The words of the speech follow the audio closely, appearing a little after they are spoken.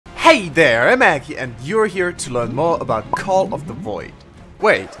Hey there, I'm Aki, and you're here to learn more about Call of the Void.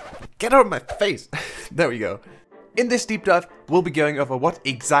 Wait, get out of my face. There we go. In this deep dive, we'll be going over what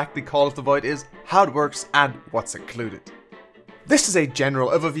exactly Call of the Void is, how it works, and what's included. This is a general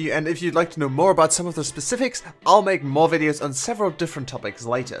overview, and if you'd like to know more about some of the specifics, I'll make more videos on several different topics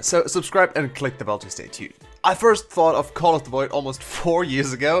later, so subscribe and click the bell to stay tuned. I first thought of Call of the Void almost 4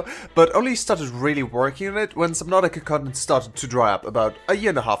 years ago, but only started really working on it when Subnautica content started to dry up about a year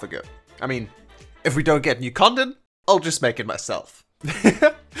and a half ago. I mean, if we don't get new content, I'll just make it myself.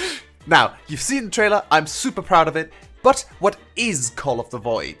 Now, you've seen the trailer, I'm super proud of it, but what is Call of the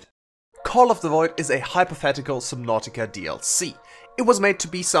Void? Call of the Void is a hypothetical Subnautica DLC. It was made to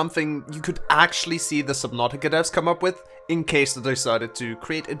be something you could actually see the Subnautica devs come up with in case they decided to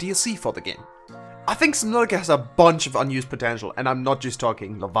create a DLC for the game. I think Subnautica has a bunch of unused potential, and I'm not just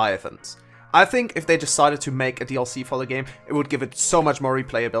talking Leviathans. I think if they decided to make a DLC for the game, it would give it so much more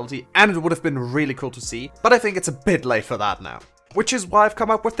replayability, and it would have been really cool to see, but I think it's a bit late for that now. Which is why I've come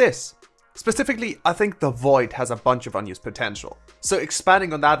up with this. Specifically, I think the Void has a bunch of unused potential, so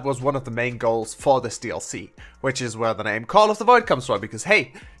expanding on that was one of the main goals for this DLC, which is where the name Call of the Void comes from, because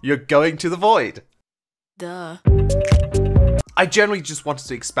hey, you're going to the Void! Duh. I generally just wanted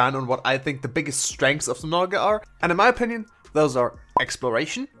to expand on what I think the biggest strengths of Subnautica are, and in my opinion, those are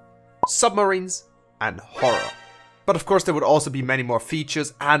exploration, submarines, and horror. But of course there would also be many more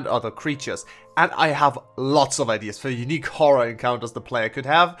features and other creatures, and I have lots of ideas for unique horror encounters the player could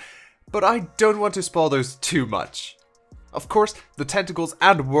have, but I don't want to spoil those too much. Of course, the tentacles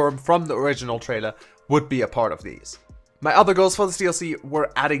and worm from the original trailer would be a part of these. My other goals for this DLC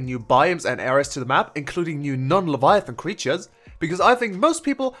were adding new biomes and areas to the map, including new non-Leviathan creatures, because I think most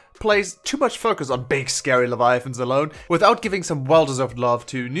people place too much focus on big scary Leviathans alone, without giving some well-deserved love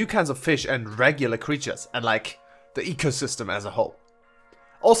to new kinds of fish and regular creatures, and like, the ecosystem as a whole.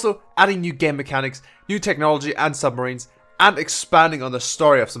 Also, adding new game mechanics, new technology and submarines, and expanding on the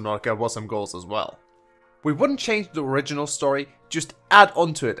story of Subnautica were some goals as well. We wouldn't change the original story, just add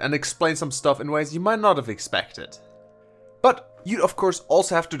onto it and explain some stuff in ways you might not have expected. But you'd of course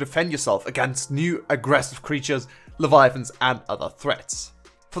also have to defend yourself against new aggressive creatures, Leviathans and other threats.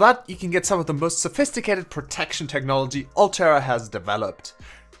 For that, you can get some of the most sophisticated protection technology Altera has developed.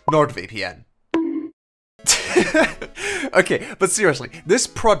 NordVPN. Okay, but seriously, this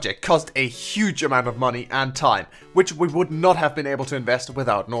project cost a huge amount of money and time, which we would not have been able to invest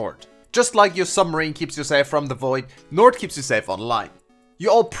without Nord. Just like your submarine keeps you safe from the Void, Nord keeps you safe online.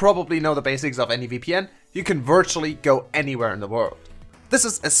 You all probably know the basics of any VPN, you can virtually go anywhere in the world. This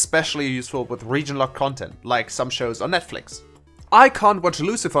is especially useful with region-locked content, like some shows on Netflix. I can't watch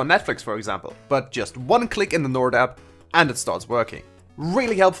Lucifer on Netflix for example, but just one click in the Nord app and it starts working.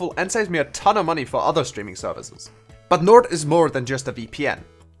 Really helpful and saves me a ton of money for other streaming services. But Nord is more than just a VPN.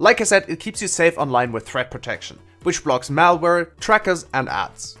 Like I said, it keeps you safe online with threat protection, which blocks malware, trackers and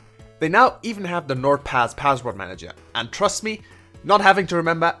ads. They now even have the NordPass password manager, and trust me, not having to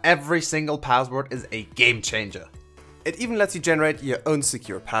remember every single password is a game changer. It even lets you generate your own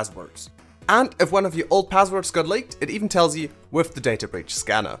secure passwords. And if one of your old passwords got leaked, it even tells you with the data breach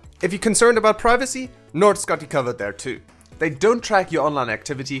scanner. If you're concerned about privacy, Nord's got you covered there too. They don't track your online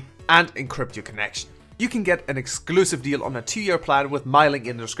activity and encrypt your connection. You can get an exclusive deal on a 2-year plan with my link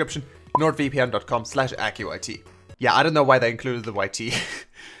in the description, nordvpn.com/AccuYT. Yeah, I don't know why they included the YT.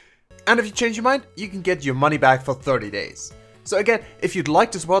 And if you change your mind, you can get your money back for 30 days. So again, if you'd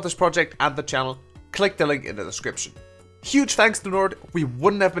like to support this project and the channel, click the link in the description. Huge thanks to Nord, we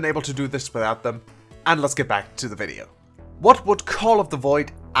wouldn't have been able to do this without them. And let's get back to the video. What would Call of the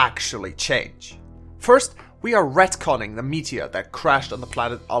Void actually change? First, we are retconning the meteor that crashed on the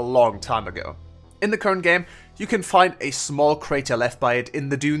planet a long time ago. In the current game, you can find a small crater left by it in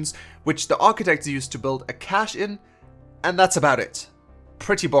the dunes, which the architects used to build a cache in, and that's about it.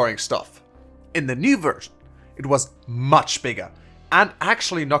 Pretty boring stuff. In the new version, it was much bigger, and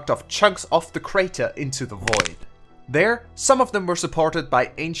actually knocked off chunks of the crater into the Void. There, some of them were supported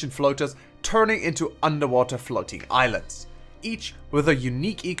by ancient floaters turning into underwater floating islands, each with a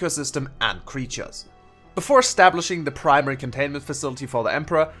unique ecosystem and creatures. Before establishing the primary containment facility for the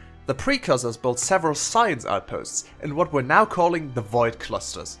Emperor, the precursors built several science outposts in what we're now calling the Void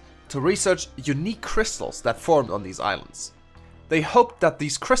Clusters, to research unique crystals that formed on these islands. They hoped that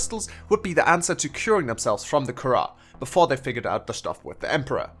these crystals would be the answer to curing themselves from the Kura, before they figured out the stuff with the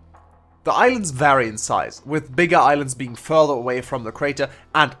Emperor. The islands vary in size, with bigger islands being further away from the crater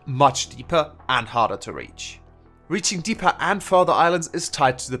and much deeper and harder to reach. Reaching deeper and further islands is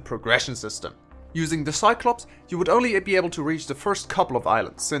tied to the progression system. Using the Cyclops, you would only be able to reach the first couple of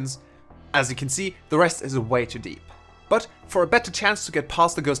islands, since, as you can see, the rest is way too deep. But for a better chance to get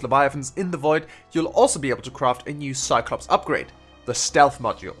past the Ghost Leviathans in the Void, you'll also be able to craft a new Cyclops upgrade, the Stealth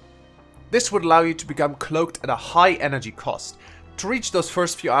module. This would allow you to become cloaked at a high energy cost, to reach those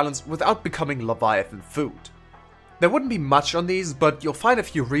first few islands without becoming Leviathan food. There wouldn't be much on these, but you'll find a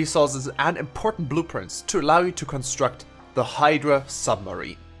few resources and important blueprints to allow you to construct the Hydra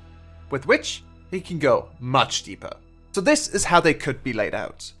submarine, with which you can go much deeper. So this is how they could be laid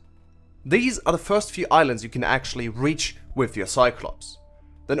out. These are the first few islands you can actually reach with your Cyclops.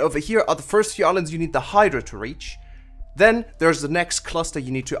 Then over here are the first few islands you need the Hydra to reach. Then there's the next cluster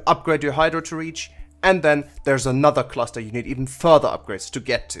you need to upgrade your Hydra to reach. And then there's another cluster you need even further upgrades to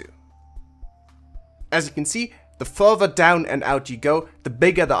get to. As you can see, the further down and out you go, the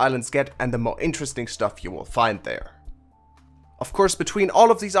bigger the islands get and the more interesting stuff you will find there. Of course, between all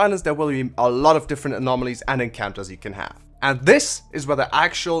of these islands there will be a lot of different anomalies and encounters you can have. And this is where the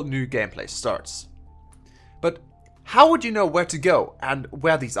actual new gameplay starts. But how would you know where to go and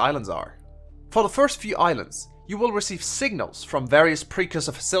where these islands are? For the first few islands, you will receive signals from various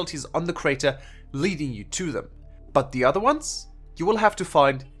precursor facilities on the crater leading you to them. But the other ones, you will have to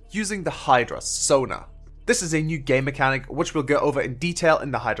find using the Hydra sonar. This is a new game mechanic which we'll go over in detail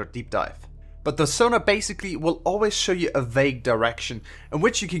in the Hydra deep dive. But the sonar basically will always show you a vague direction in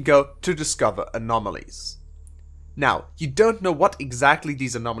which you can go to discover anomalies. Now, you don't know what exactly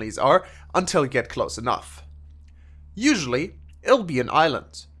these anomalies are until you get close enough. Usually, it'll be an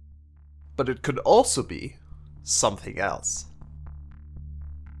island. But it could also be something else.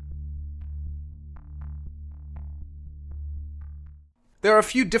 There are a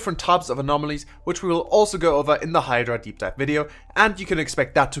few different types of anomalies which we will also go over in the Hydra deep dive video, and you can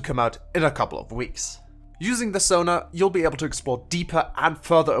expect that to come out in a couple of weeks. Using the sonar, you'll be able to explore deeper and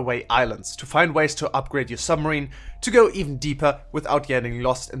further away islands to find ways to upgrade your submarine, to go even deeper without getting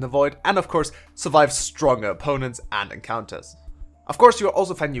lost in the void, and of course survive stronger opponents and encounters. Of course, you'll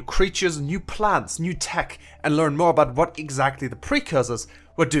also find new creatures, new plants, new tech, and learn more about what exactly the precursors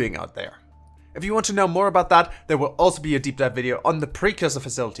were doing out there. If you want to know more about that, there will also be a deep dive video on the precursor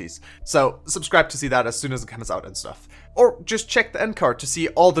facilities, so subscribe to see that as soon as it comes out and stuff. Or just check the end card to see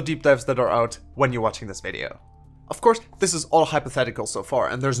all the deep dives that are out when you're watching this video. Of course, this is all hypothetical so far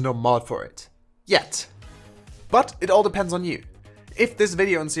and there's no mod for it. Yet. But it all depends on you. If this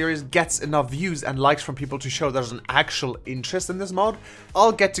video and series gets enough views and likes from people to show there's an actual interest in this mod,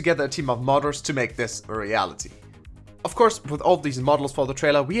 I'll get together a team of modders to make this a reality. Of course, with all these models for the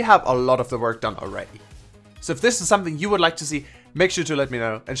trailer, we have a lot of the work done already. So if this is something you would like to see, make sure to let me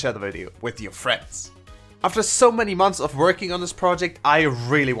know and share the video with your friends. After so many months of working on this project, I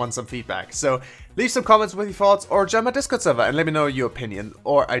really want some feedback, so leave some comments with your thoughts or join my Discord server and let me know your opinion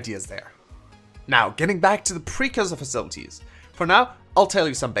or ideas there. Now, getting back to the precursor facilities. For now, I'll tell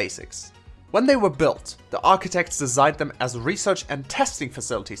you some basics. When they were built, the architects designed them as research and testing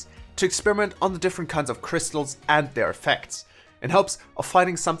facilities to experiment on the different kinds of crystals and their effects, in hopes of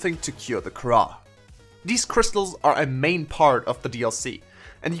finding something to cure the Kra. These crystals are a main part of the DLC,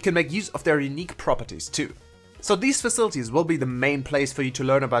 and you can make use of their unique properties too. So these facilities will be the main place for you to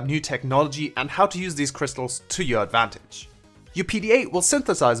learn about new technology and how to use these crystals to your advantage. Your PDA will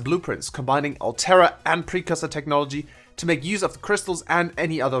synthesize blueprints combining Altera and precursor technology to make use of the crystals and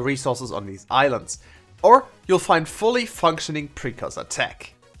any other resources on these islands, or you'll find fully functioning precursor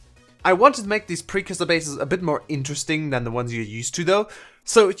tech. I wanted to make these precursor bases a bit more interesting than the ones you're used to though,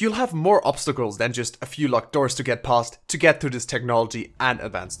 so you'll have more obstacles than just a few locked doors to get past to get through this technology and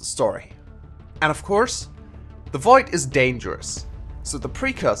advance the story. And of course, the Void is dangerous, so the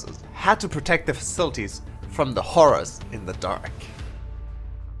precursors had to protect the facilities from the horrors in the dark.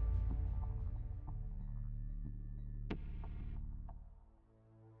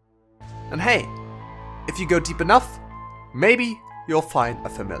 And hey, if you go deep enough, maybe you'll find a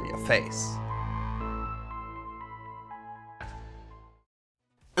familiar face.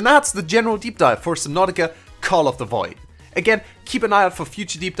 And that's the general deep dive for Subnautica Call of the Void. Again, keep an eye out for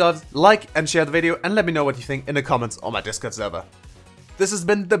future deep dives, like and share the video, and let me know what you think in the comments on my Discord server. This has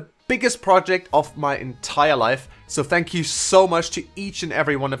been the biggest project of my entire life, so thank you so much to each and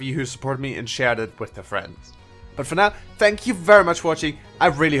every one of you who supported me and shared it with their friends. But for now, thank you very much for watching, I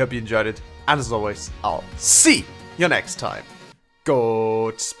really hope you enjoyed it, and as always, I'll see you next time.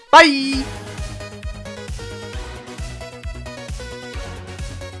 Goodbye!